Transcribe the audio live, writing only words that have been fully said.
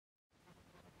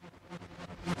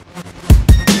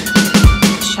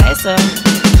scheiße.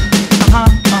 Aha,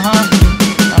 aha,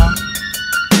 ja.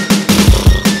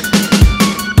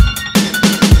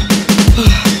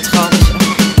 Traurig.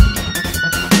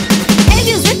 Ey,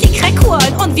 wir sind die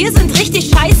Crackhuren und wir sind richtig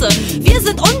scheiße. Wir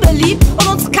sind unbeliebt und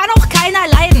uns kann auch keiner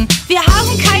leiden. Wir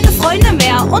haben keine Freunde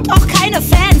mehr und auch keine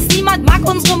Fans. Niemand mag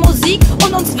unsere Musik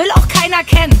und uns will auch keiner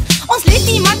kennen. Uns lädt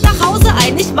niemand nach Hause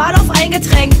ein, nicht mal auf ein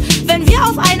Getränk. Wenn wir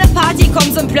auf eine Party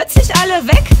kommen, sind plötzlich alle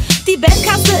weg. Die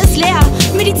Bandkasse ist leer,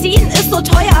 Medizin ist so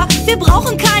teuer. Wir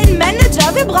brauchen keinen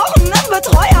Manager, wir brauchen einen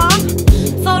Betreuer.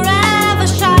 Forever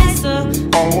scheiße,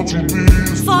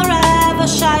 forever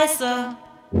scheiße.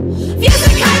 Wir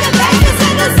sind keine Band, wir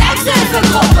sind eine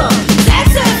Selbsthilfegruppe.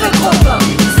 Selbsthilfegruppe,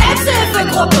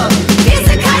 Selbsthilfegruppe. Wir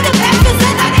sind keine Band, wir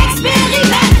sind ein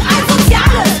Experiment, ein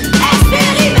soziales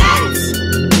Experiment.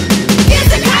 Wir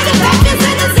sind keine Band, wir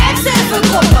sind eine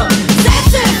Selbsthilfegruppe.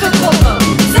 Selbsthilfegruppe,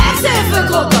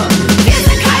 Selbsthilfegruppe. Wir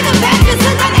sind keine Band, wir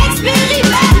sind ein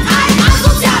Experiment, ein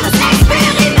asoziales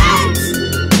Experiment.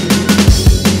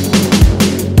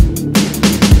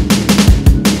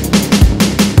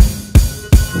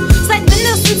 Seit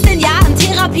mindestens 10 Jahren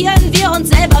therapieren wir uns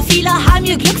selber. Viele haben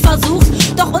ihr Glück versucht,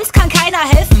 doch uns kann keiner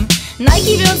helfen.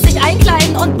 Nike will uns nicht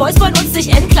einkleiden und Boys wollen uns nicht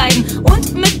entkleiden.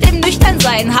 Und mit dem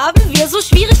Nüchternsein haben wir so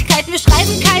Schwierigkeiten. Wir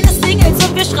schreiben keine Singles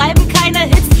und wir schreiben keine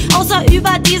Hits, außer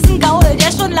über diesen Gaul,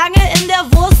 der schon lange in der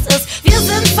Wurst ist. Wir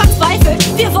sind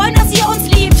verzweifelt, wir wollen, dass ihr uns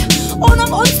liebt. Und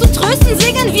um uns zu trösten,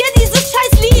 singen wir dieses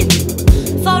scheiß Lied.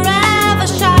 Forever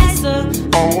scheiße,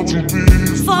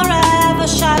 forever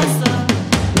scheiße.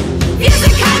 Wir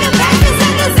sind keine Band, wir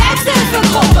sind eine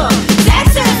Selbsthilfegruppe.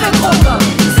 Selbsthilfegruppe,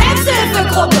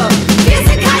 Selbsthilfegruppe. Wir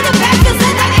sind keine Band, wir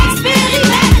sind ein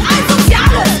Experiment, ein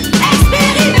soziales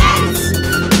Experiment.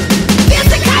 Wir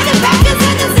sind keine Band, wir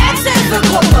sind eine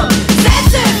Selbsthilfegruppe.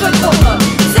 Selbsthilfegruppe,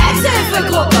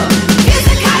 Selbsthilfegruppe. Wir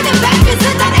sind keine Band, wir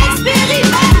sind ein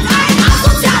Experiment, ein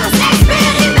asoziales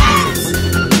Experiment.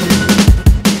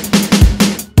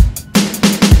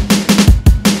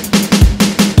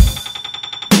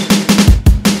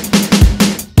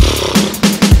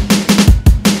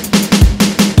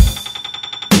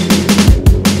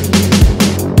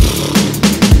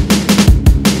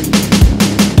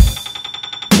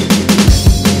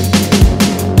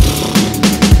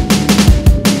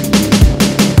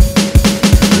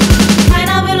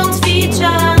 Keiner will uns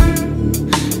featuren,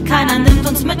 keiner nimmt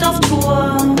uns mit auf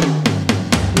Tour.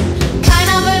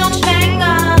 Keiner will uns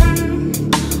schwängern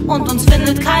und uns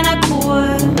findet keiner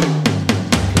cool.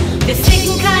 Wir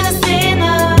ficken keine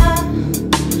Szene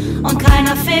und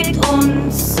keiner fickt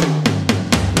uns.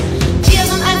 Wir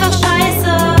sind einfach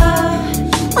scheiße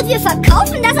Und wir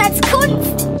verkaufen das als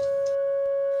Kunst.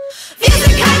 Wir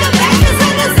sind keine Band, wir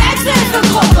sind eine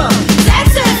Selbsthilfegruppe.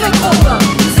 Selbsthilfegruppe,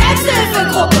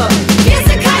 Selbsthilfegruppe. Wir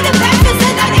sind keine Band, wir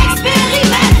sind ein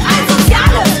Experiment, ein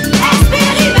soziales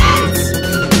Experiment.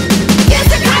 Wir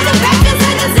sind keine Band, wir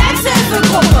sind eine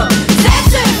Selbsthilfegruppe.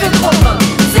 Selbsthilfegruppe,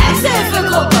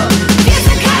 Selbsthilfegruppe. Wir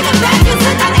sind keine Band, wir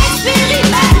sind ein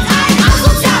Experiment, ein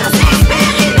asoziales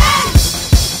Experiment.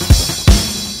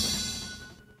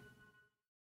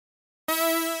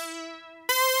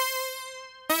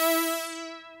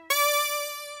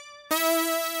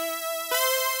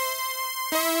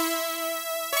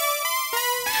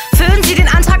 Füllen Sie den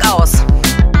Antrag aus,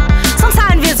 sonst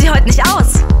zahlen wir Sie heute nicht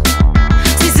aus.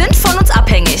 Sie sind von uns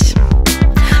abhängig,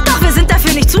 doch wir sind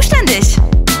dafür nicht zuständig.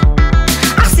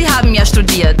 Ach, Sie haben ja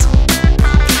studiert.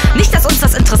 Nicht, dass uns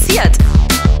das interessiert.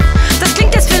 Das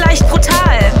klingt jetzt vielleicht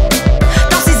brutal,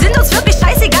 doch Sie sind uns wirklich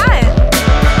scheißegal.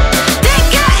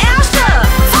 Dicke Ärsche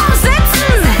vom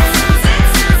Sitzen,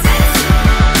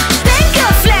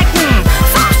 Stinkeflecken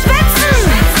vom Schwitzen,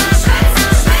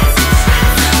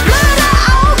 blöde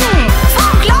Augen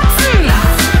vom Glotzen.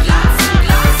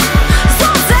 So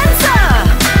sind sie,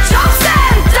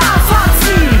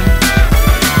 Jobcenterfotzen.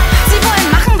 Sie wollen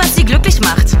machen, was sie glücklich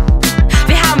macht.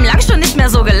 Wir haben lang schon nicht mehr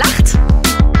so gelacht.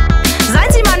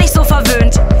 Seien Sie mal nicht so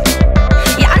verwöhnt.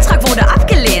 Ihr Antrag wurde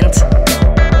abgelehnt.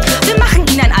 Wir machen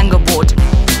Ihnen ein Angebot.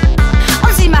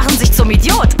 Und Sie machen sich zum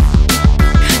Idiot.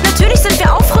 Natürlich sind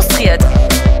wir auch frustriert.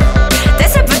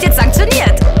 Deshalb wird jetzt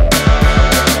sanktioniert.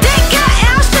 Dicke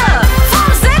Ärsche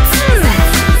vom Sitzen,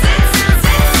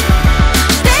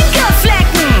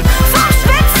 Stinkeflecken vom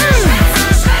Schwitzen,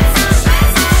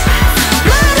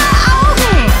 blöde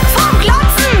Augen vom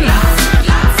Glotzen.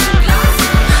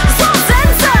 So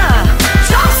sind sie,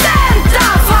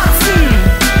 Jobcenterfotzen.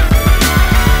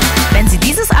 Wenn Sie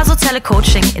dieses asoziale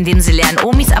Coaching, in dem Sie lernen,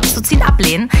 Omis abzuziehen,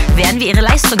 ablehnen, werden wir Ihre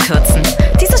Leistung kürzen.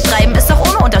 Dieses Schreiben ist auch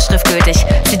ohne Unterschrift gültig.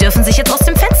 Sie dürfen sich jetzt aus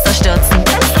dem Fenster stürzen.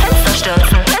 Fenster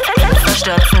stürzen. Fenster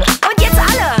stürzen. Und jetzt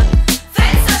alle!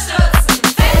 Fenster stürzen!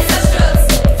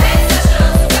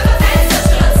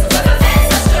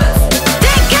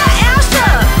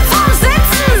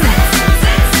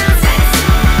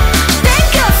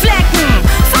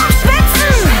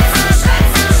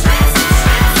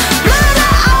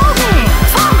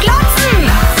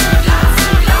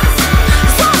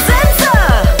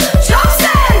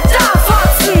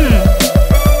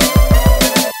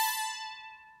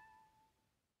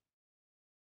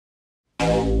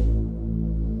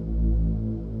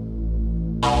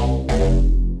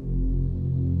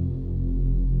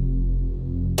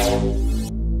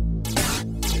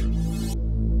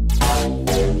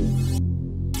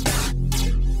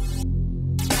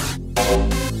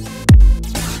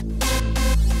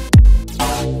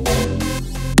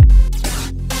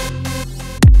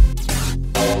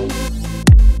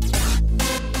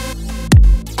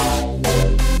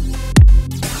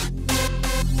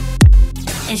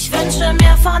 Ich wünsche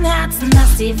mir von Herzen,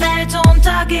 dass die Welt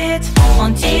untergeht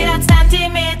und jeder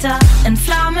Zentimeter in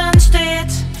Flammen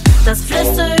steht. Dass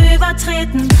Flüsse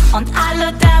übertreten und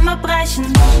alle Dämme brechen,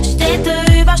 Städte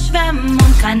überschwemmen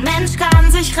und kein Mensch kann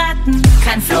sich retten.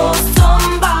 Kein Floß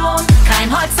zum Bauen,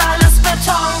 kein Holz, alles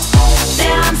Beton,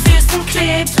 der an Füßen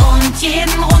klebt und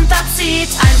jeden runterzieht.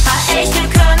 Ein paar Elche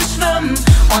können schwimmen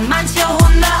und manche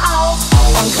Hunde auch.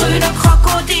 Und grüne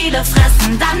Krokodile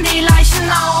fressen dann die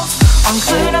Leichen auf. Und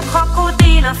grüne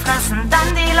Krokodile fressen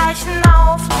dann die Leichen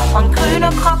auf. Und grüne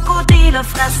Krokodile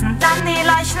fressen dann die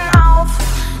Leichen auf.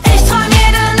 Ich träum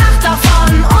jede Nacht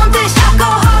davon und ich hab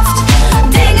gehofft,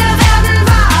 Dinge werden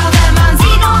wahr, wenn man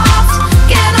sie nur oft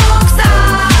genug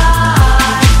sagt.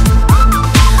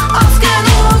 Oft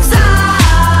genug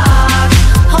sagt.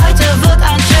 Heute wird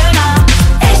ein schöner.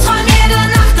 Ich träum jede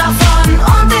Nacht davon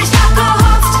und ich hab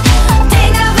gehofft,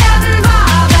 Dinge werden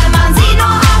wahr, wenn man sie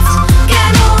nur oft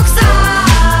genug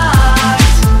sagt.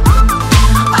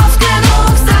 Oft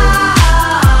genug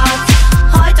sagt.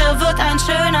 Heute wird ein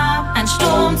schöner. Ein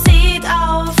Sturm zieht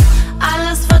auf,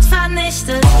 alles wird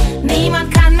vernichtet.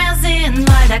 Niemand kann mehr sehen,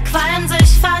 weil der Qualm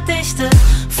sich verdichtet.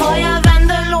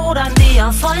 Feuerwände lodern, die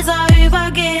auf Häuser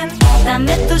übergehen.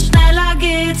 Damit es schneller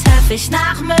geht, helf ich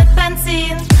nach mit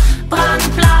Benzin.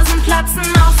 Brandblasen platzen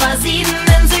auf Versieden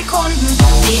in Sekunden.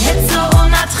 Die Hitze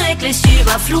unerträglich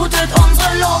überflutet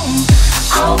unsere Lungen.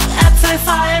 Augäpfel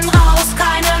fallen raus,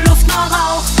 keine Luft, nur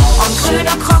Rauch. Und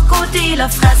grüne Krokodile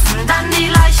fressen dann die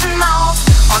Leichen auf.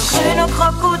 Und grüne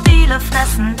Krokodile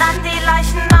fressen dann die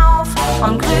Leichen auf.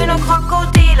 Und grüne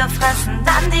Krokodile fressen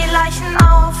dann die Leichen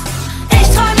auf. Ich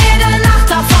träum jede Nacht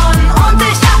davon und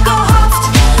ich hab gehofft,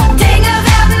 Dinge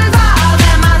werden wahr,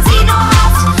 wenn man sie nur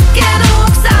oft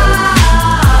genug sagt.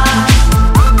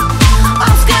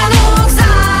 Oft genug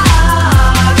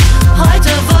sagt.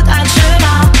 Heute wird ein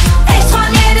schöner. Ich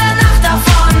träum jede Nacht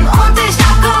davon und ich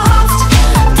hab gehofft,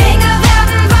 Dinge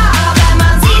werden wahr, wenn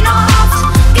man sie nur oft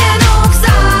genug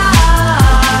sagt.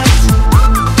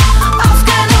 Oft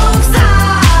genug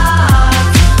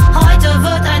sagt. Heute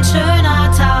wird ein schöner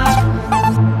Tag.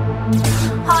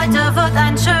 Heute wird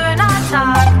ein schöner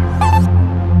Tag.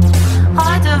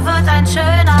 Heute wird ein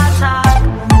schöner Tag.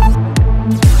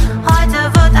 Heute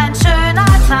wird ein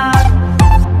schöner Tag.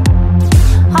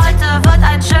 Heute wird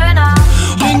ein schöner.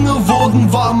 Dinge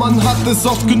wurden wahr, man hat es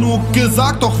oft genug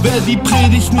gesagt. Doch wer die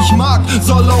Predigt nicht mag,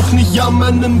 soll auch nicht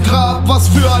jammern im Grab. Was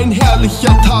für ein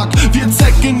herrlicher Tag. Wir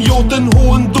zecken Jod in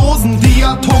hohen Dosen. Die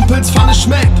Atompilzpfanne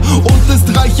schmeckt und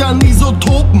ist reich an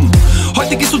Isotopen.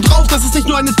 Heute gehst du drauf, das ist nicht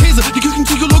nur eine These. Die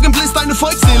Küchenpsychologin bläst deine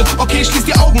Volksseele. Okay, schließ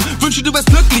die Augen, wünsche du wärst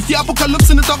glücklich. Die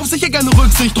Apokalypse nimmt darauf sicher gerne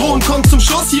Rücksicht. Drohen kommt zum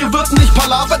Schluss, hier wird nicht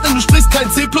palavert, denn du sprichst kein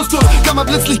C++. Gamma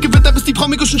blitzlich Gewitter, bis die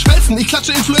Promiguschen schmelzen. Ich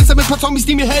klatsche Influencer mit Performis,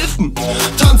 die mir helfen.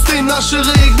 Tanz den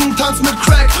Ascheregen, tanz mit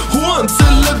Crackhuren.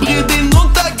 Zelebrier den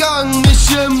Untergang, mich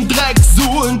im Dreck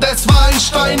suhlend. Es war ein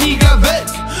steiniger Weg,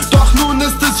 doch nun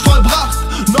ist es vollbracht.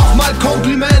 Nochmal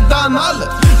Kompliment an alle,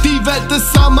 die Welt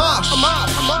ist am Arsch.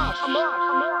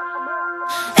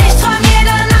 Ich träum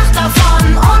jede Nacht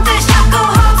davon und ich hab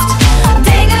gehofft,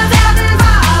 Dinge werden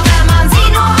wahr, wenn man sie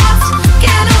nur oft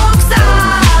genug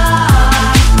sagt.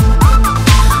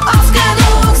 Oft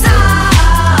genug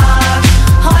sagt.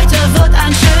 Heute wird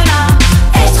ein schöner.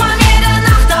 Ich träum jede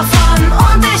Nacht davon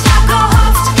und ich hab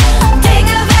gehofft,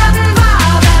 Dinge werden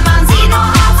wahr, wenn man sie nur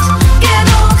oft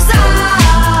genug sagt.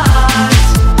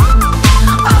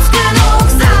 Oft genug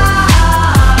sagt.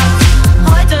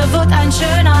 Heute wird ein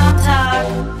schöner Tag.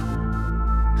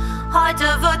 Heute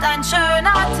wird ein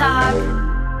schöner Tag.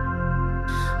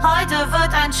 Heute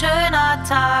wird ein schöner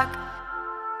Tag.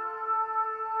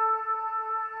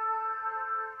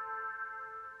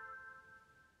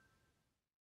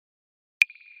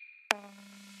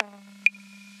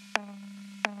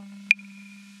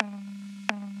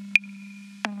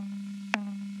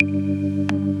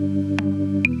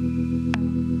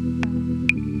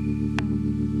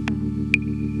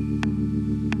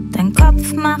 Dein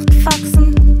Kopf macht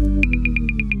Faxen,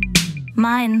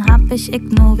 meinen hab ich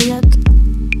ignoriert.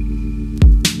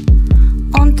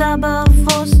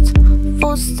 Unterbewusst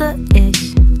wusste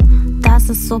ich, dass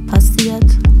es so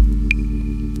passiert.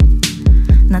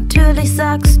 Natürlich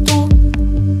sagst du,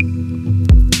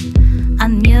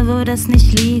 an mir würde es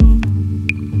nicht liegen.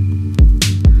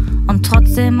 Und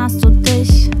trotzdem hast du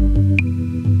dich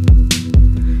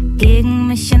gegen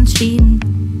mich entschieden.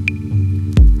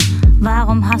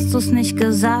 Warum hast du's nicht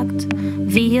gesagt,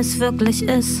 wie es wirklich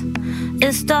ist?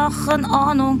 Ist doch in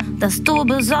Ordnung, dass du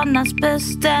besonders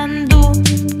bist, denn du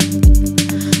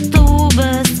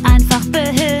bist einfach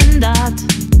behindert.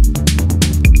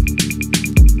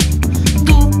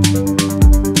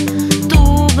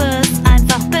 Du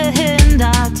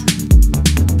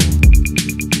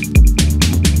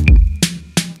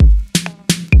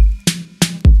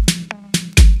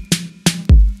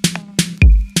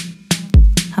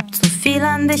viel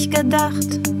an dich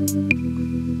gedacht,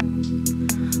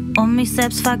 um mich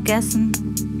selbst vergessen.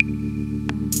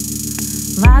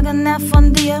 War genervt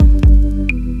von dir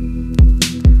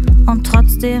und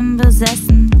trotzdem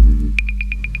besessen.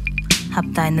 Hab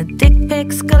deine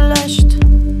Dickpics gelöscht,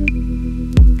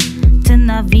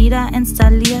 Tinder wieder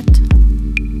installiert.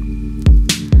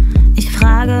 Ich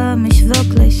frage mich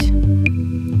wirklich,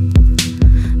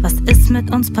 was ist mit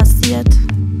uns passiert?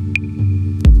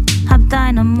 Hab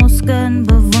deine Muskeln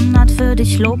bewundert, für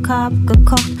dich Low Carb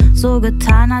gekocht, so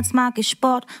getan, als mag ich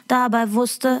Sport, dabei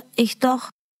wusste ich doch,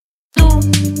 du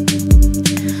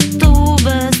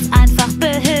bist einfach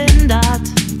behindert.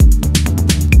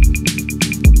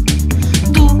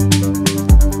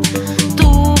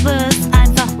 Du bist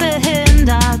einfach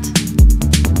behindert.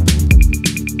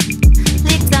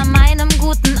 Liegt an meinem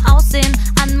guten Aussehen,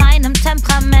 an meinem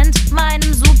Temperament,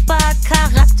 meinem super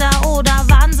Charakter oder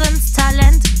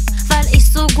Wahnsinnstalent? Weil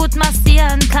ich so gut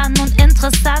massieren kann und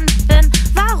interessant bin.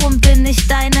 Warum bin ich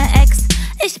deine Ex?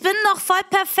 Ich bin doch voll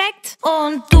perfekt.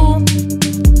 Und du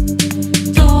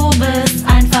bist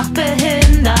einfach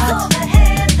behindert.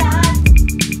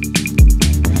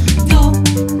 So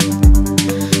behindert.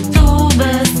 Du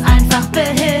bist einfach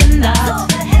behindert.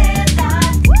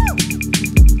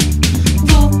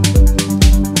 So behindert.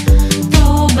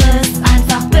 Du bist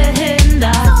einfach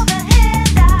behindert.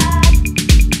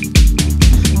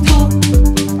 So behindert.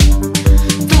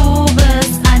 Du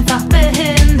bist einfach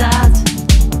behindert.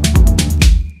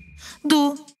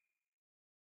 Du.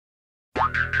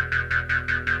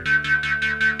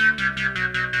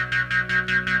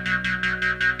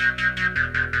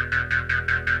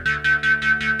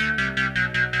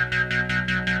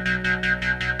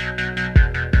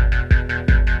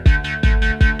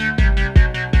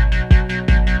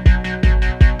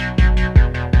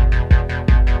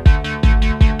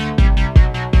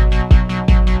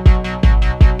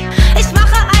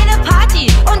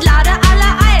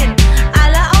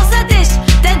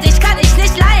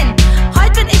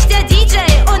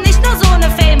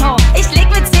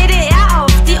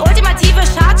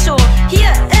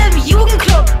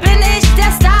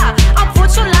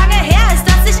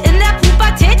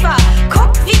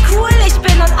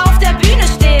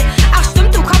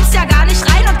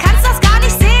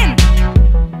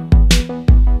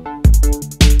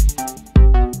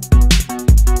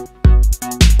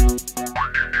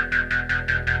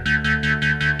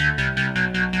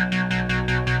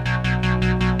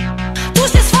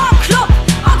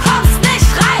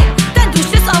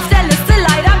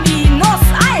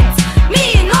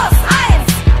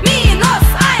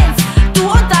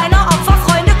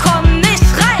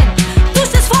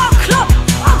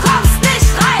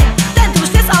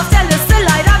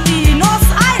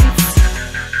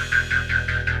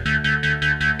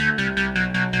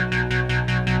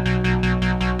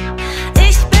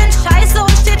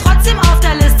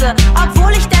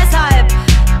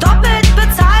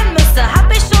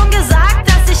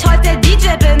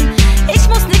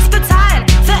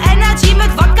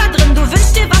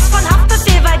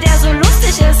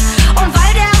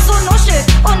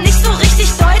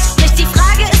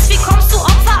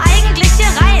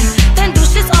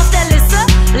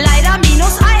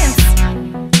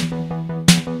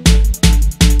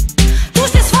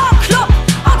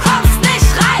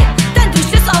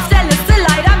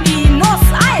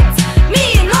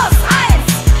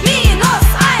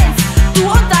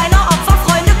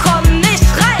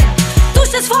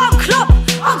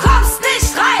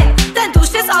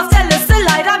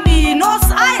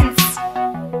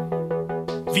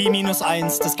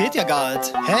 Das geht ja gar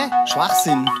nicht. Hä?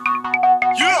 Schwachsinn.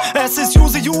 Yeah. Es ist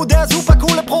Yuzi, der super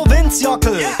coole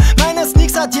Provinzjockel. Meine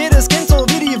Sneaks hat jedes Kind so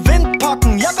wie die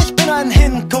Windpocken. Ja, ich bin ein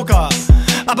Hingucker,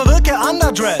 aber wirke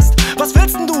underdressed. Was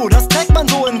willst denn du? Das trägt man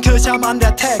so in Kirchheim an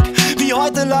der Tech. Wie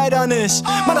heute leider nicht.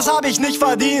 Mann, das hab ich nicht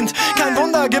verdient. Kein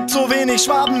Wunder, gibt so wenig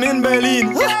Schwaben in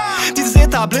Berlin. Dieses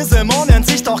Etablissement nennt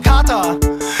sich doch Kater.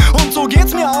 Und so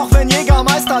geht's mir auch, wenn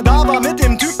Jägermeister da war. Mit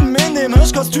dem Typen in dem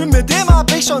Hirschkostüm, mit dem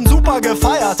hab ich schon super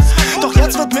gefeiert. Doch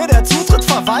jetzt wird mir der Zutritt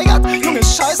verweigert. Junge,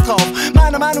 scheiß drauf.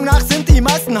 Meiner Meinung nach sind die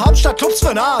meisten Hauptstadtclubs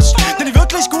für'n Arsch. Denn die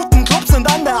wirklich guten Clubs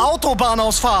sind an der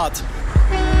Autobahnausfahrt.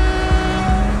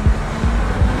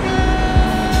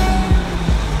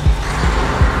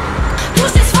 Du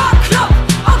stehst vorm Club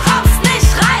und kommst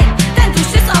nicht rein, denn du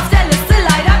stehst auf der Liste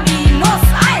leider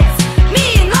 -1.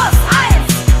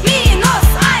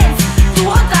 -1. Du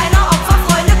und deine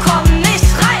Opferfreunde kommen nicht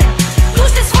rein. Du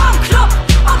stehst vorm Club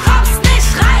und kommst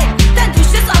nicht rein, denn du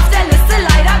stehst auf der Liste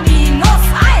leider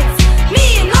 -1.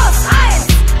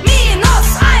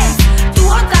 -1. Du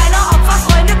und deine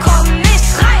Opferfreunde kommen nicht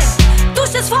rein. Du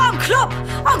stehst vorm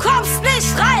kommst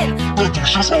nicht rein. Der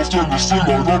Tisch ist auf der Liste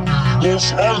leider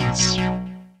 -1.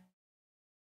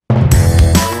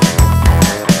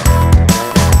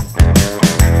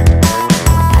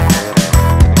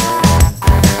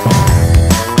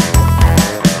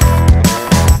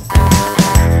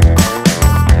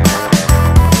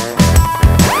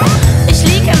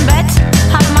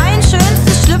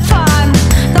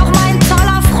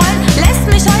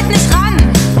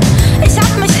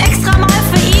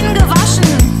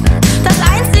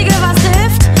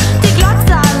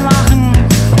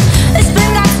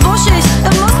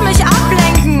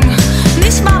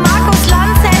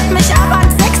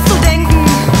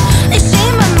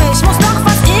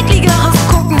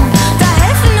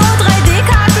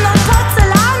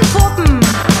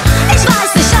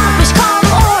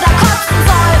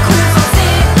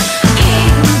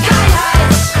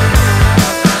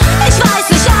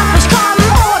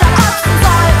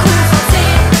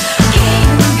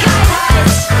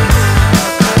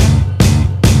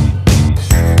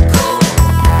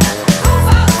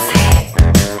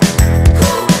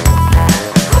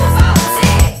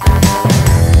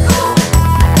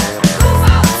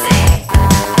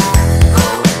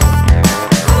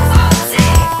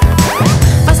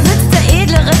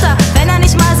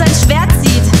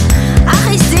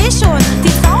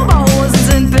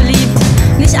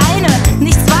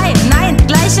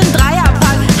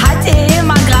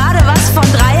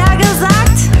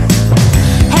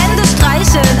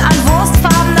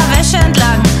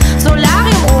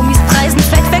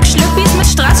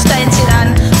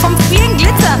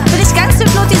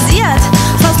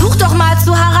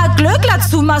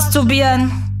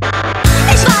 Masturbieren.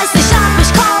 Ich weiß nicht, ob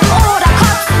ich kommen oder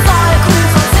kotzen soll.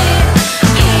 QVC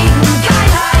gegen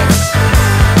Geilheit.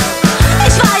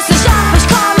 Ich weiß nicht, ob ich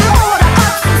kommen oder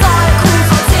kotzen soll.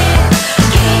 QVC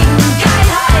gegen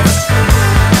Geilheit.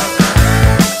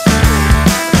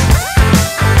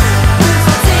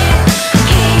 QVC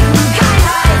gegen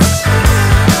Geilheit.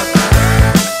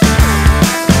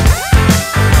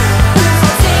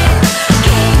 QVC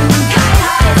gegen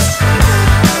Geilheit.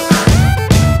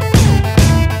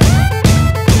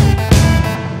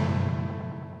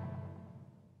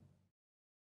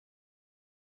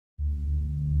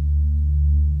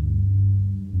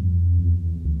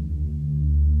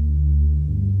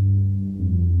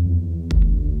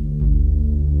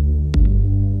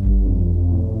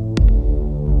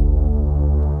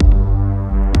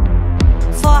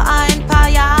 Vor ein paar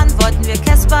Jahren wollten wir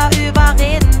Casper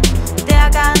überreden, der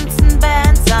ganzen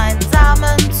Band seinen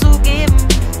Samen zu geben.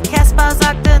 Casper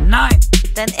sagte nein,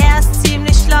 denn er ist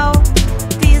ziemlich schlau.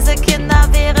 Diese Kinder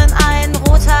wären ein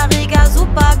rothaariger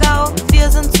Super-GAU. Wir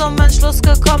sind zum Entschluss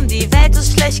gekommen, die Welt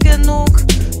ist schlecht genug.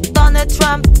 Donald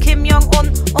Trump, Kim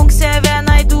Jong-un und Xavier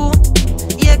Naidoo.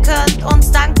 Ihr könnt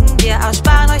uns danken, wir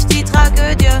ersparen euch die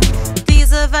Tragödie.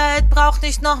 Diese Welt braucht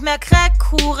nicht noch mehr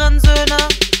Crackhurensöhne.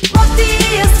 Mutti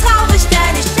ist traurig,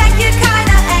 denn ich schenk ihr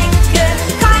keine Enkel.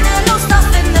 Keine Lust auf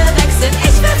Windewechsel,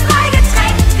 ich will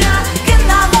Freigetränke.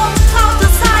 Kinderwunsch,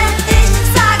 trautes Heim, ich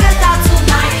sage dazu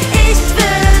nein. Ich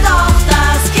will doch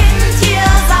das Kind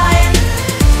hier sein.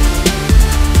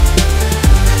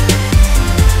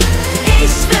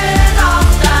 Ich will doch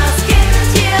das Kind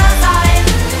hier sein.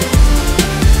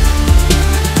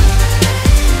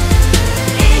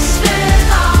 Ich will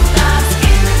doch das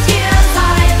Kind hier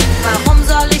sein. Warum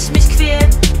soll ich mich quälen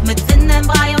mit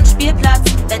Windelnbrei und Spielplatz,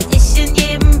 wenn ich in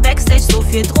jedem Backstage so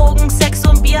viel Drogen, Sex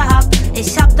und Bier hab?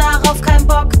 Ich hab darauf keinen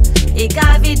Bock,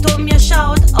 egal wie dumm ihr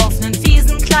schaut, auf nen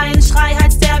fiesen kleinen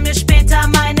Schreihals, der mir später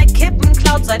meine Kippen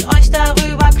klaut. Seid euch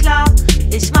darüber klar?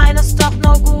 Ich meine es doch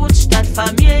nur gut, statt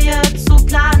Familie zu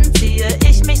planen, ziehe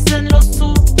ich mich sinnlos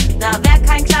zu. Da wär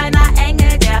kein kleiner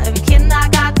Engel, der im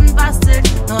Kindergarten bastelt,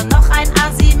 nur noch ein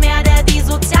Assi mehr, der die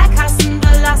Sozialkassen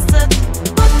belastet.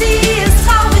 Mutti ist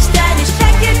traurig, denn ich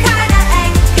schenk ihr keine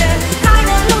Enkel.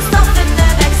 Keine Lust auf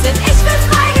Windewechsel, ich will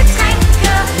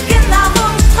Freigetränke.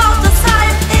 Kinderwunsch, trautes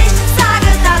Heim, ich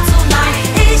sage dazu nein.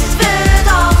 Ich will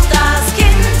doch das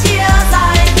Kind hier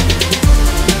sein.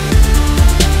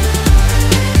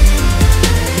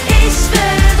 Ich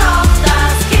will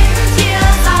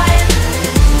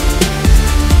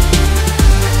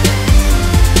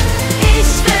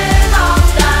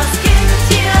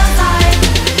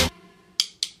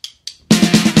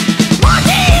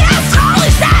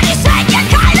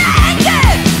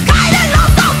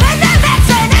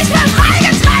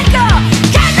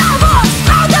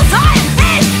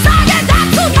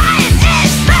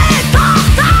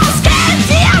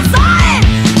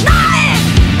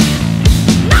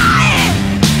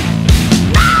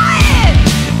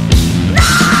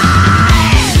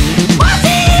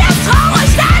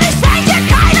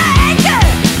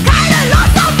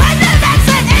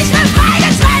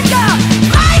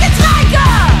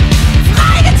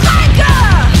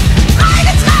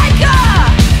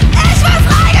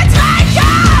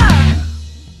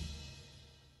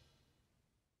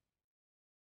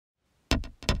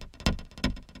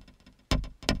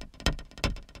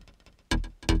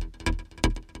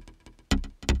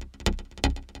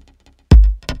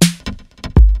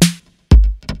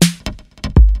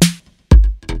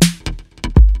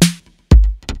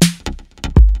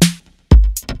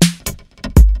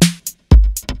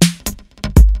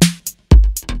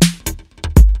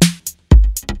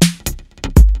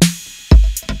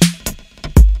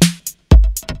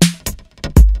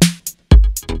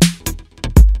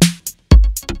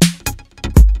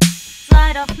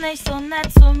doch nicht so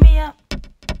nett zu mir.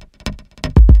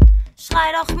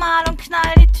 Schrei doch mal und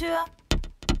knall die Tür.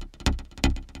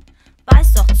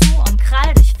 Beiß doch zu und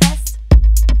krall dich fest.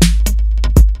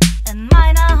 In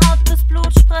meiner Haut bis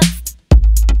Blut spritzt.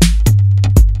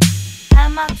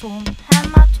 Hämatom,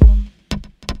 Hämatom.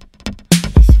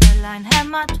 Ich will ein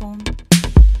Hämatom.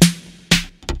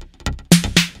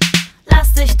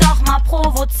 Lass dich doch mal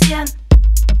provozieren.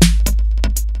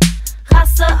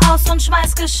 Raste aus und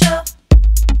schmeiß Geschirr.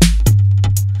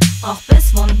 Brauch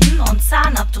Bisswunden und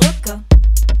Zahnabdrücke.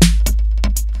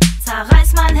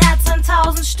 Zerreiß mein Herz in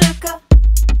 1000 Stücke.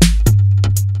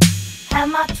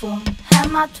 Hämatom,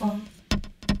 Hämatom.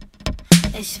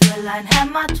 Ich will ein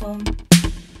Hämatom.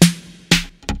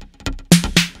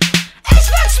 Ich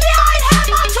wünsch mir ein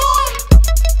Hämatom.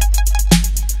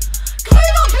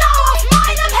 Grün und blau auf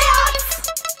meinem Herz.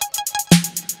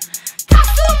 Dass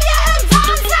du mir im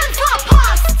Wahnsinn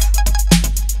verpasst.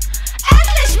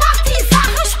 Endlich macht die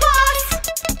Sache Spaß.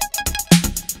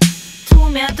 Tu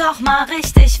mir doch mal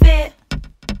richtig weh.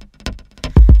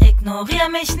 Ignorier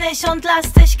mich nicht und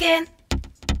lass dich gehen.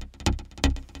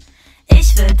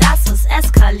 Ich will, dass es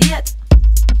eskaliert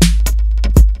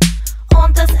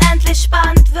und es endlich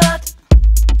spannend wird.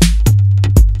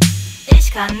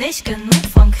 Ich kann nicht genug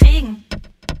von Kriegen.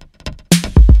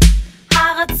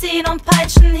 Haare ziehen und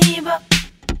Peitschenhiebe.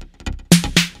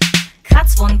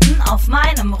 Kratzwunden auf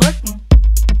meinem Rücken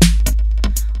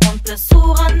und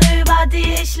Blessuren, über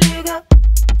die ich lüge.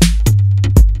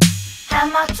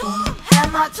 Hämatom,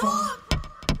 Hämatom.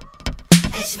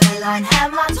 Ich will ein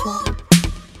Hämatom.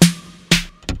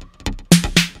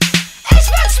 Ich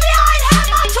wünsch mir ein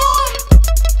Hämatom.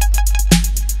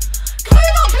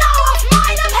 Grün und blau auf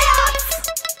meinem Herz.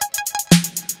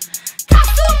 Dass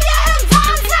du mir im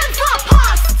Wahnsinn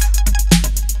verpasst.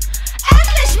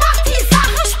 Endlich macht die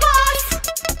Sache Spaß.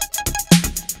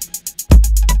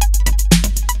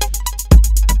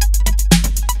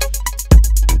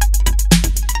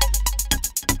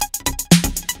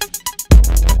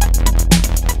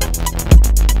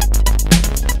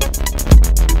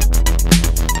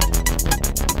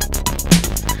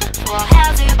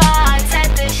 Vorhersehbar, als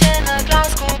hätte ich in eine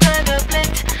Glaskugel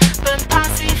geblickt. Bin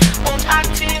passiv und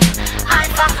aktiv,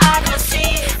 einfach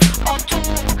aggressiv. Und du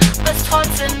bist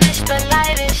trotzdem nicht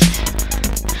beleidigt.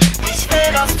 Ich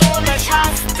will, dass du mich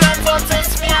hast, denn sonst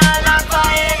ist mir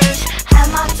langweilig.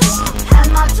 Hämatom,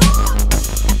 Hämatom.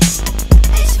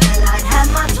 Ich will ein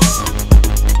Hämatom.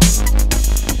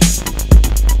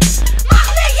 Mach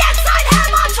mir jetzt ein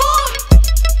Hämatom.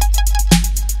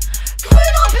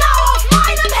 Grün und blau auf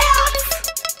meinem Herz.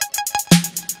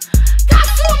 Dass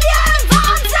du mir im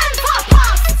Wahnsinn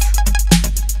verpasst.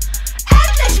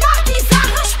 Endlich macht die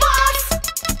Sache Spaß.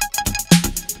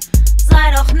 Sei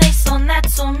doch nicht so nett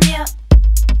zu mir.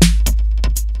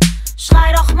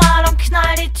 Schrei doch mal und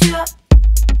knall die Tür.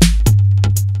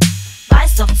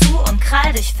 Beiß doch zu und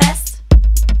krall dich fest.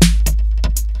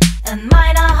 In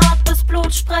meiner Haut bis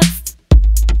Blut spritzt.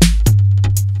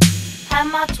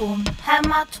 Hämatom,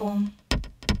 Hämatom.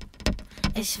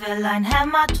 Ich will ein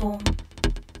Hämatom.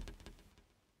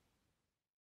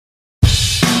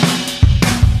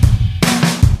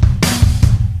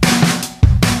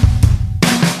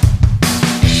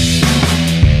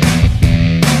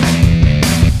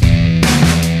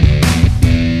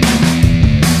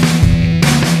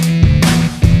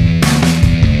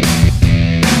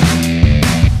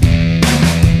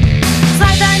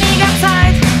 Seit einiger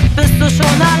Zeit bist du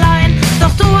schon allein.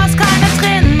 Doch du hast keine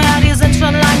Tränen mehr, die sind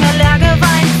schon lange leer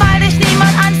geweint. Weil dich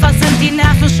niemand anfasst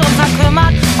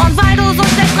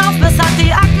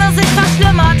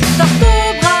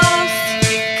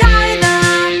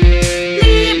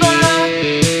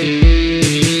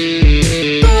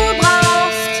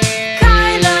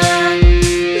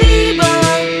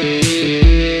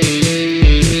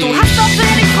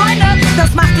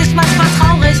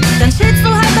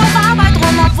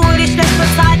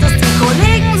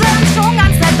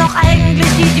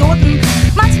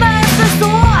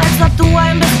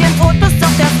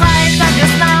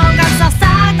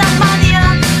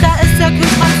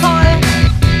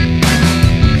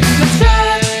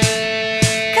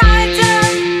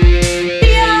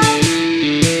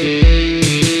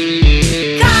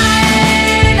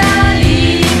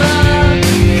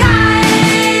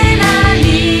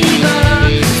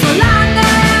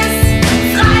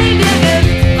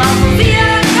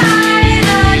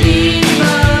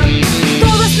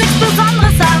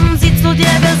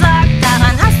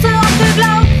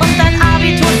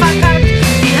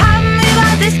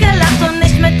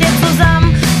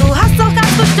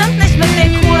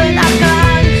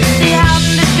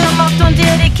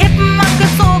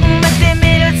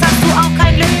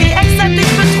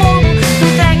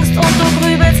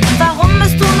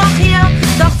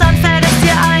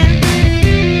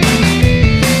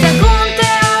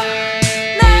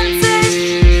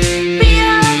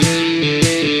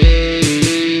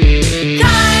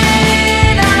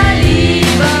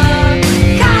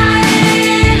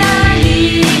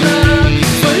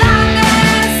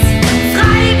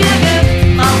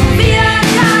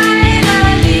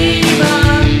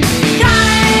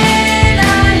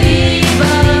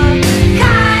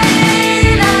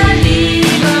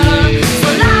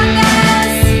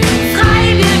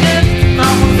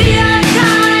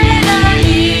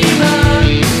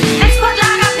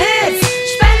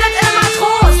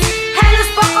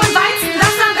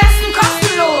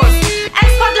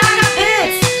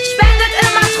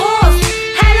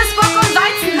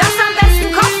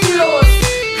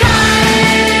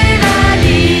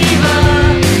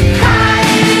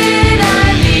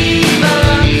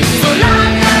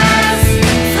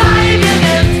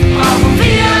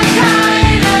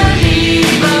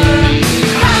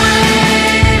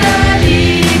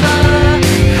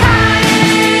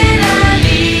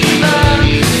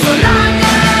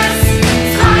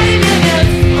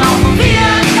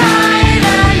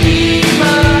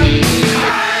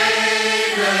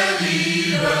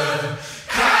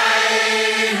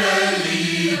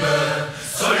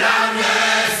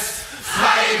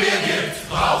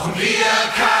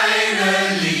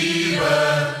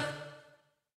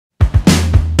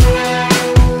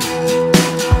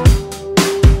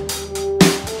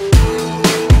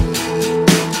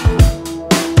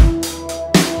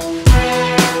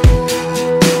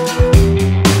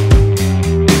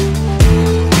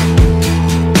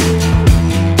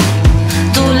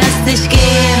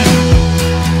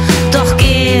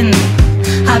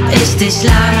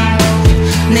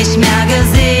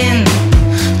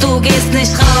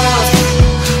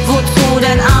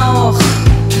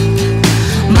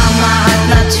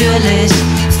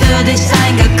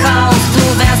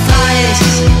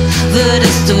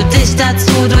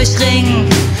durchringen,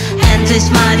 endlich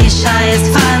mal die scheiß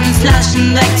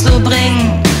Pfandflaschen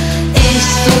wegzubringen. Ich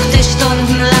such dich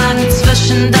stundenlang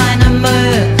zwischen deinem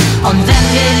Müll, und wenn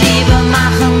wir Liebe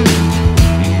machen,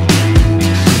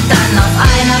 dann auf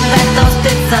einem Bett aus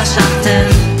Pizzaschachteln.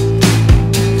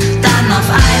 Dann auf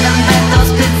einem Bett aus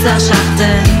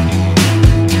Pizzaschachteln.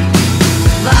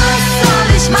 Was soll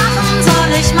ich machen,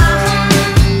 soll ich machen?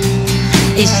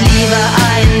 Ich liebe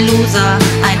einen Loser,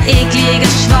 ein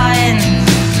ekliges Schwein.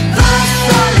 Was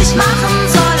soll ich machen,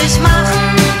 soll ich machen?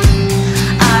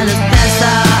 Alles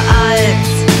besser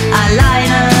als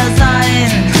alleine sein.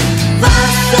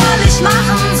 Was soll ich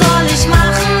machen, soll ich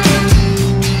machen?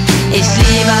 Ich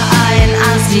liebe einen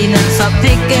Assi, nen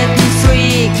verpickelten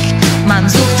Freak. Man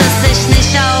sucht es sich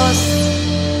nicht aus,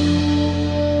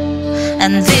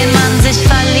 in wen man sich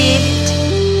verliebt.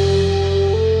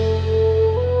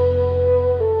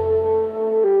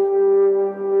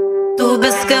 Du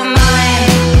bist gemein,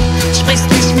 sprichst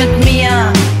nicht mit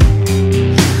mir,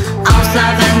 außer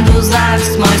wenn du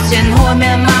sagst, Mäuschen, hol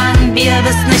mir mal ein Bier.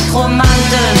 Bist nicht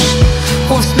romantisch,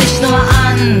 rufst mich nur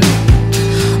an,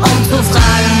 um zu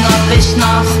fragen, ob ich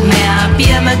noch mehr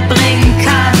Bier mitbringen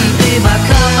kann. Über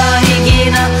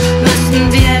Körperhygiene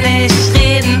müssen wir nicht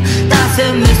reden,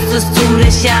 dafür müsstest du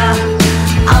dich ja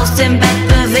aus dem Bett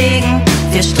bewegen.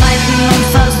 Wir streiten und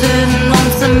versöhnen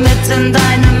uns inmitten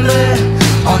deinem Müll,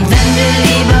 und wenn wir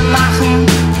Liebe machen,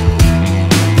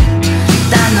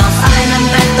 dann auf einem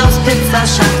Bett aus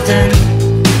Pizzaschachteln.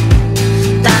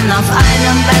 Dann auf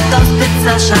einem Bett aus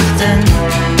Pizzaschachteln.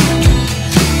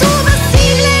 Du bist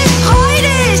ziemlich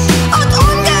räudig und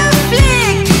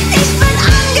ungepflegt. Ich bin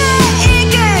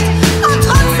angeekelt und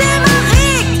trotzdem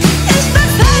erregt. Ich bin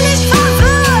völlig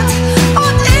verwirrt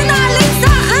und innerlich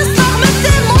zerriss. Doch mit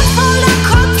dem Mund voller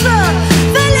Kotze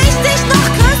will ich dich noch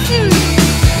küssen.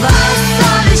 Was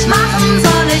soll ich machen,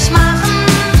 soll ich machen?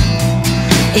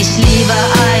 Ich liebe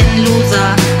einen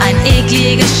Loser, ein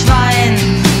ekliges Schwein.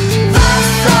 Was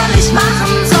soll ich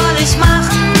machen, soll ich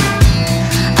machen?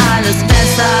 Alles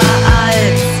besser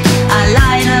als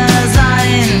alleine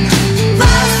sein.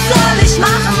 Was soll ich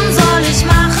machen, soll ich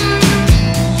machen?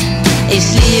 Ich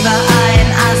liebe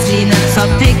einen Assi, nen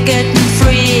verpickelten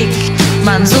Freak.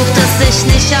 Man sucht es sich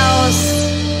nicht aus,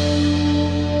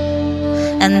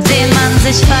 in wen man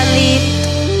sich verliebt.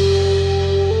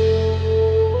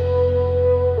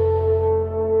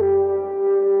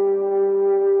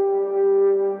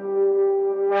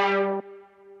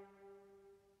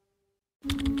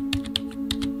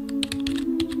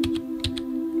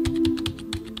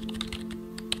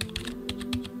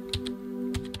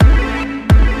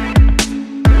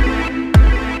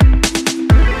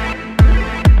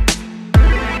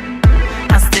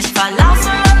 Hast dich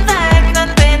verlaufen und weg, nen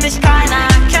wen dich keiner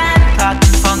kennt. Hat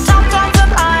von Top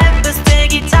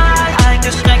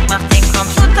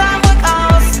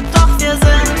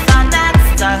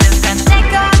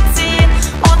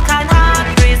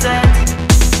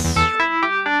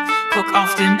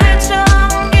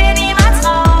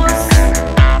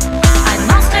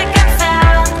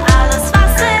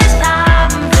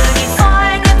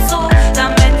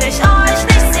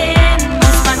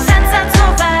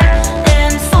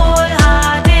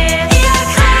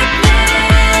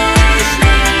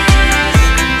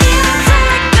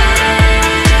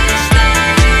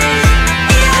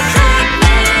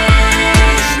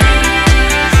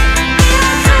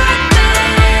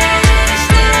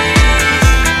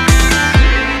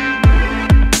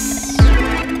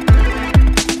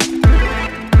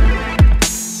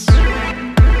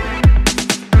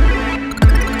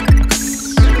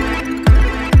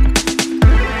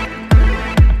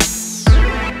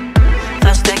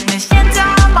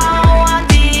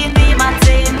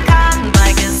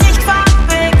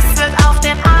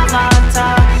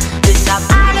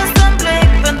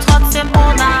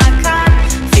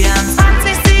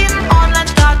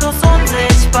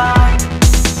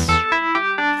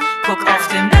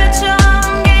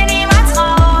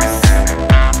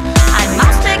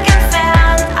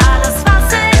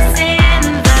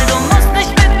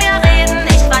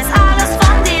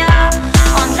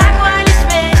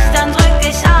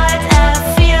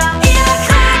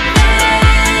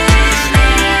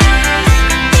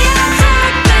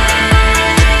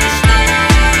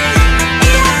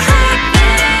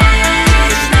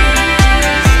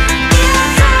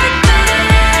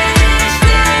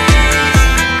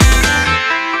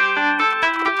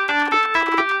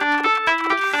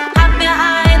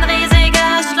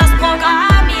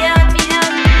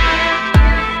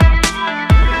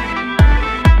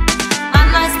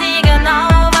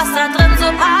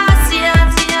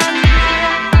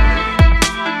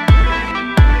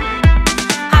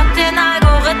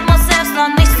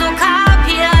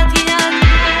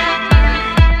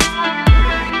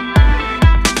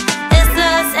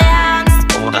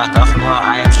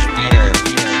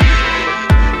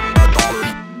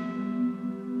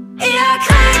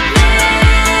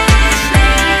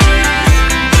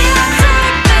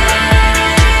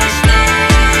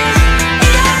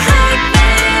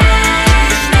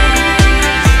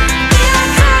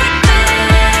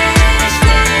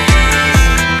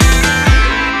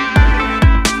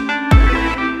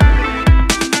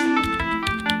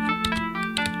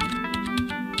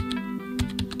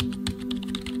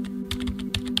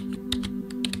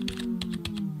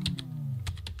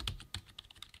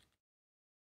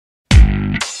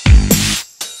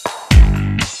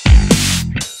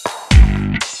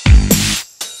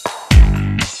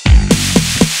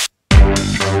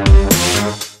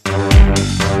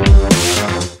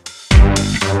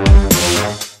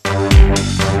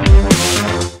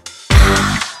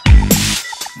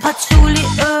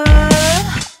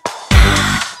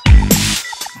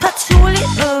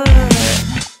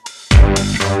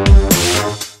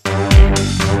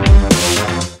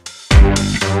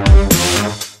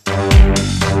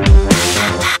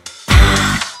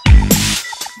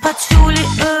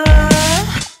Patschuliöl,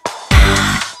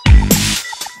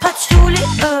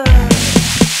 Patschuliöl.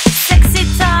 Sexy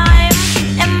Time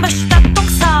im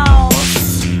Bestattungshaus.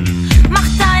 Mach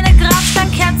deine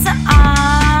Grabsteinkerze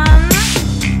an.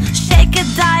 Shake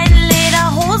deinen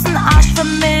Lederhosenarsch für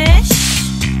mich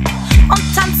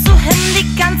und tanz zu Him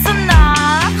die ganze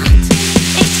Nacht.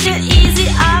 Ich chill easy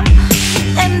ab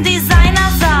im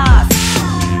Designersaat.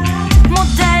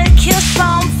 Modell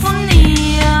Kirschbaum furniert.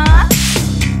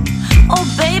 Oh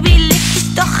Baby, leg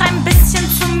dich doch ein bisschen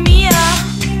zu mir,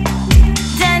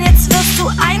 denn jetzt wirst du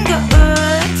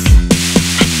eingeölt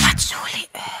mit Patschuliöl.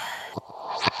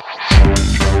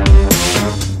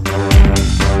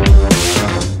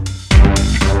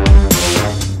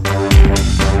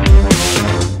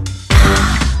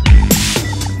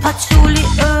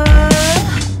 Patschuliöl,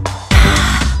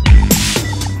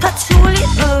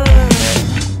 Patschuliöl.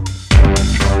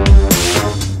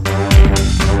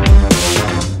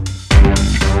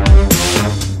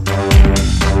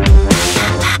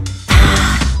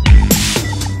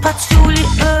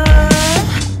 Patschuliöl,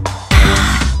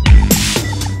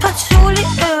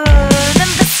 Patschuliöl.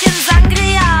 Ein bisschen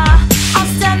Sangria aus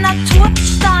der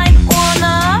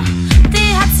Natursteinurne.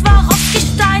 Die hat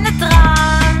Swarovski-Steine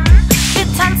dran. Wir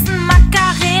tanzen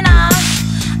Macarena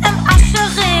im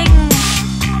Ascheregen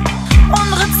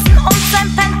und ritzen uns ein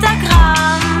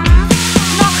Pentagramm.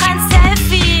 Noch ein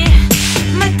Selfie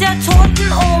mit der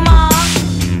toten Oma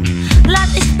lad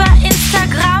ich bei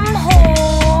Instagram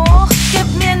hoch. Gib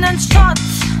mir nen Shot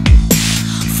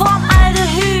vorm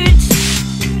Aldehyd.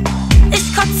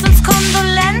 Ich kotz ins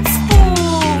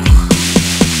Kondolenzbuch.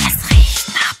 Es riecht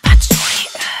nach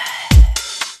Patschuliöl.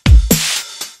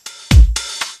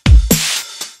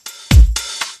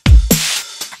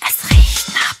 Es riecht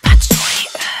nach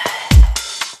Patschuliöl.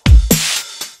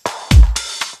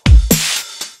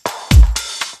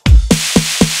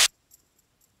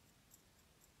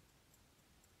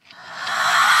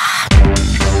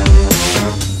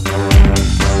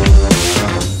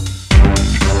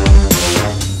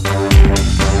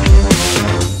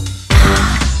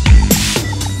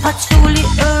 Patschuliöl,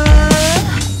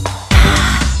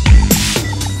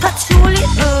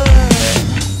 Patschuliöl.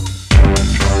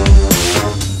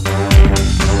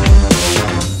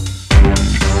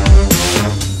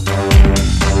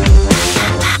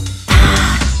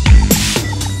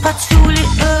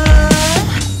 Patschuliöl,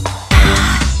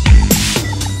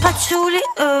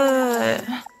 Patschuliöl.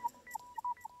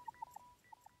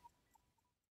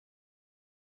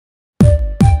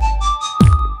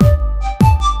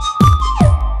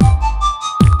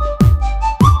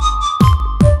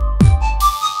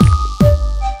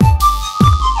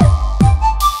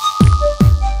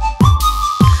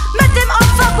 Mit dem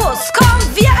Opferbus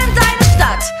kommen wir in deine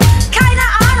Stadt. Keine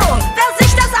Ahnung, wer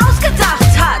sich das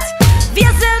ausgedacht hat. Wir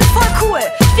sind voll cool,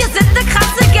 wir sind ne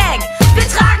krasse Gang. Wir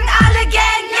tragen alle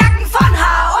Gangjacken von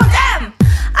H&M.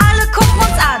 Alle gucken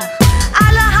uns an,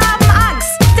 alle haben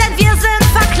Angst, denn wir sind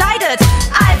verkleidet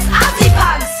als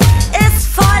Assi-Punks. Ist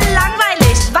voll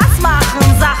langweilig, was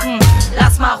machen Sachen?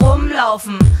 Lass mal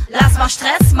rumlaufen, lass mal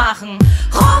Stress machen.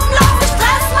 Rumlaufen,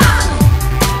 Stress machen.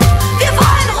 Wir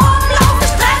wollen rumlaufen,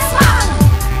 Stress machen.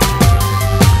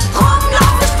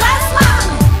 Rumlaufen, Stress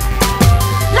machen.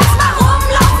 Lass mal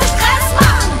rumlaufen, Stress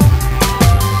machen.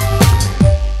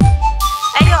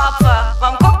 Ey, ihr Opfer,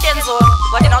 warum guckt ihr denn so?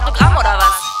 Wollt ihr ein Autogramm oder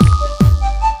was?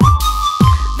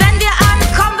 Wenn wir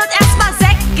ankommen, wird erstmal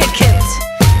Sekt gekippt.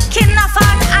 Kinder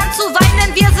fangen an zu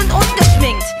weinen, wir sind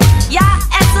ungeschminkt. Ja,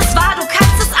 es ist wahr, du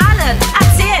kannst es allen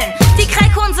erzählen. Die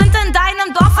Crackhuren sind in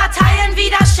deinem Dorf, verteilen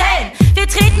wieder Schellen. Wir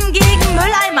treten gegen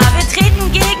Mülleimer, wir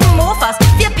treten gegen Mofas.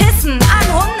 Wir pissen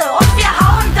an Hunde und wir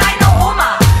hauen deine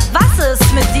Oma. Was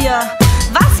ist mit dir?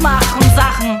 Was machen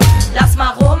Sachen? Lass mal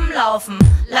rumlaufen,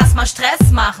 lass mal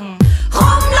Stress machen.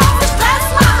 Rumlaufen, Stress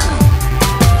machen.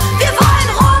 Wir wollen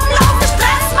rumlaufen,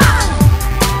 Stress machen.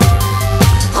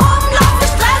 Rumlaufen,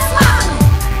 Stress machen.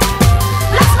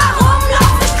 Lass mal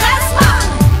rumlaufen, Stress machen.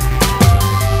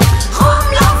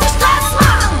 Rumlaufen, Stress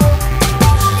machen.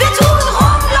 Wir tun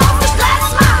rumlaufen, Stress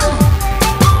machen.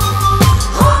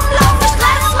 Rumlaufen,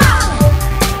 Stress machen.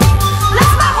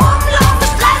 Lass mal rumlaufen,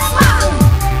 Stress machen.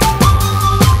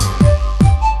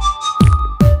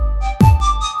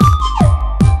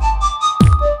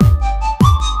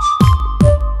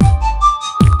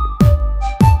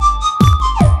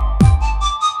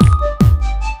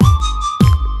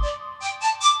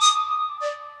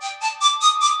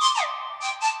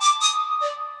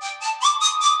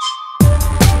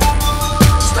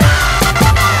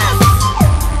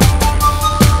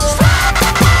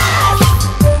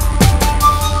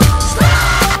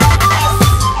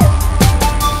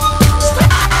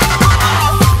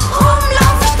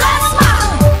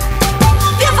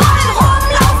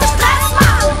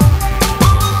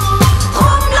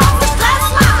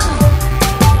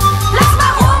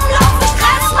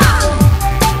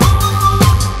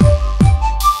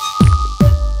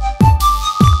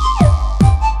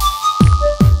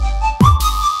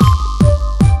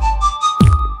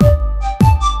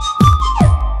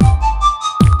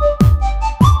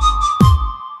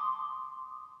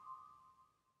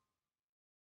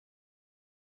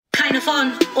 Keine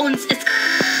von uns ist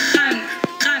krank,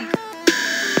 krank,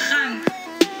 krank.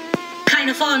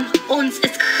 Keine von uns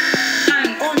ist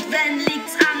krank. Und wenn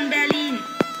liegt's an Berlin.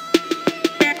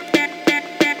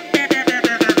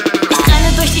 Ich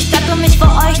renne durch die Stadt, um mich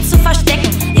vor euch zu verstecken.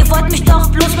 Ihr wollt mich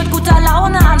doch bloß mit guter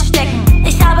Laune anstecken.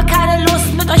 Ich habe keine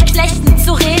Lust, mit euch Schlechten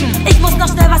zu reden. Ich muss noch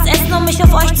schnell was essen, um mich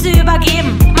auf euch zu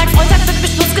übergeben. Mein Freund hat mit mir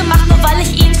Schluss gemacht, nur weil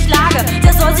ich ihn schlage.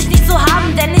 Der soll sich nicht so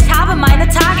haben, denn ich habe meine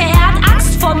Tage. Er hat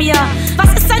Angst vor mir.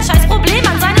 Was ist sein scheiß Problem?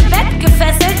 An seinem Bett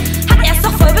gefesselt? Hat er es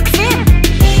doch voll bequem.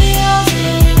 Wir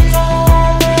sind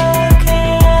alle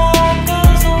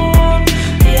kerngesund.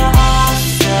 Wir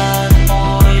hassen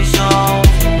euch auch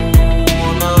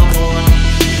ohne Grund.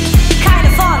 Keine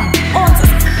von uns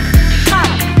ist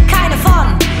krank. Keine von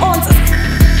uns ist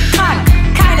krank.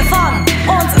 Keine von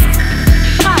uns ist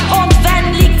krank. Und wenn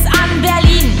liegt's an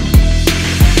Berlin.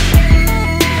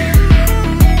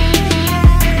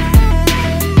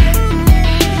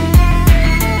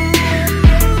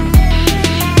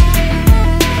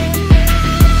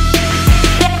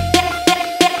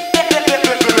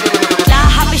 Klar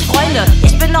hab ich Freunde,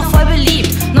 ich bin noch voll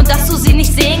beliebt. Nur dass du sie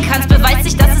nicht sehen kannst, beweist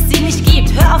sich, dass es sie nicht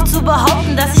gibt. Hör auf zu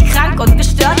behaupten, dass ich krank und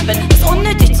gestört bin. Ist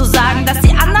unnötig zu sagen, dass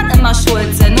die anderen immer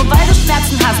schuld sind. Nur weil du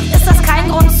Schmerzen hast, ist das kein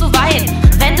Grund zu weinen.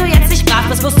 Wenn du jetzt nicht brav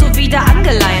bist, wirst du wieder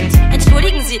angeleint.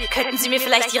 Entschuldigen Sie, könnten Sie mir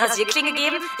vielleicht die Rasierklinge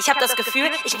geben? Ich habe das Gefühl,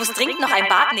 ich muss dringend noch ein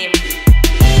Bad nehmen.